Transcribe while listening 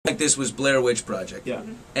this was Blair Witch Project. Yeah.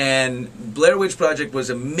 And Blair Witch Project was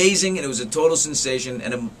amazing, and it was a total sensation,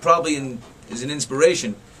 and it probably is an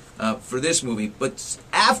inspiration for this movie. But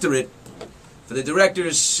after it, for the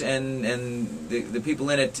directors and the people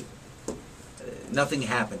in it, nothing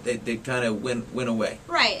happened. They kind of went away.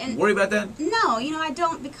 Right. And worry about that? No, you know, I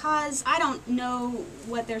don't, because I don't know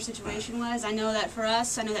what their situation was. I know that for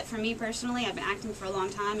us, I know that for me personally, I've been acting for a long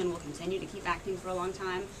time and will continue to keep acting for a long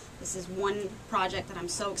time. This is one project that I'm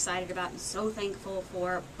so excited about and so thankful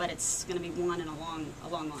for, but it's going to be one in a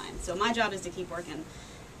long line. So my job is to keep working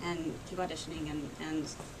and keep auditioning, and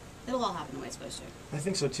it'll all happen the way it's supposed to. I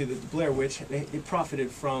think so too. The Blair Witch, it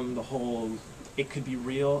profited from the whole it could be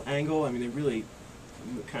real angle. I mean, they really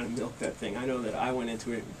kind of milked that thing. I know that I went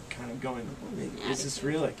into it kind of going, is this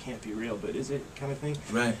real? It can't be real, but is it, kind of thing?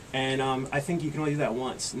 Right. And I think you can only do that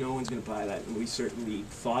once. No one's going to buy that. And we certainly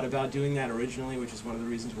thought about doing that originally, which is one of the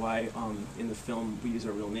reasons why in the film we use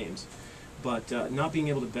our real names. But not being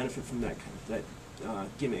able to benefit from that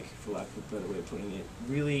gimmick, for lack of a better way of putting it,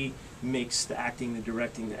 really makes the acting, the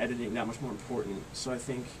directing, the editing that much more important. So I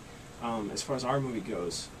think as far as our movie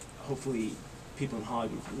goes, hopefully people in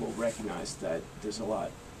Hollywood will recognize that there's a lot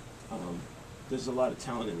of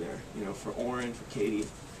talent in there, you know, for Oren, for Katie,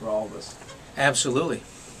 for all of us. Absolutely.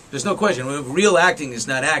 There's no question. Real acting is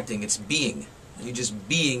not acting, it's being. You're just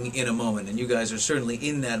being in a moment, and you guys are certainly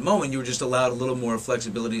in that moment. You were just allowed a little more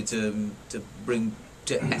flexibility to bring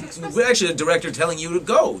to act. We're actually a director telling you to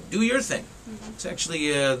go, do your thing. It's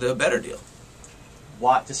actually the better deal.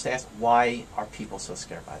 Just to ask, why are people so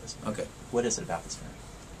scared by this movie? Okay. What is it about this movie?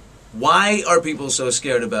 Why are people so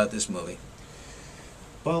scared about this movie?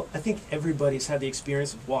 Well, I think everybody's had the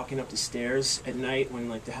experience of walking up the stairs at night when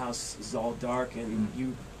like the house is all dark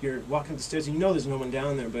and you're walking up the stairs and you know there's no one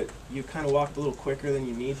down there, but you kind of walk a little quicker than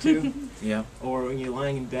you need to. Yeah. Or when you're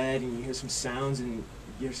lying in bed and you hear some sounds and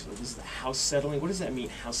you're just like, is the house settling? What does that mean,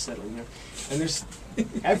 house settling? You know? And there's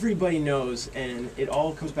everybody knows, and it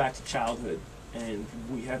all comes back to childhood, and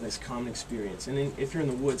we have this common experience. And then if you're in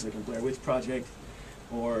the woods, like in Blair Witch Project,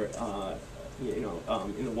 or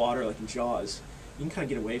in the water, like in Jaws, you can kind of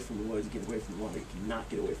get away from the woods, get away from the water. You cannot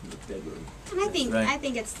get away from the bedroom. And I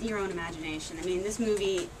think it's your own imagination. I mean, this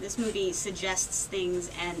movie suggests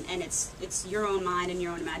things, and it's your own mind and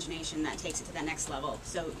your own imagination that takes it to that next level.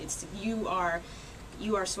 So you are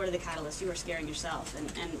sort of the catalyst. You are scaring yourself,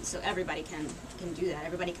 and so everybody can do that.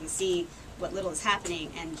 Everybody can see what little is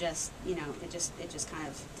happening, and just it just kind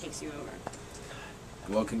of takes you over.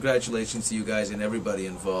 Well, congratulations to you guys and everybody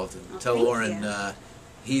involved. And tell Oren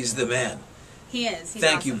he's the man. He is. He's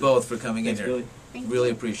Thank awesome. you both for coming in here. Really. Really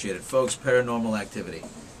appreciate it. Folks, Paranormal Activity,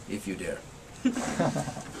 if you dare.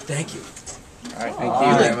 Thank you. All right, thank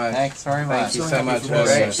you very much. Thanks very much. Thank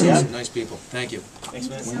you so much. Nice people. Thank you. Thanks,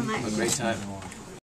 man. Thank you so much. Have a great time.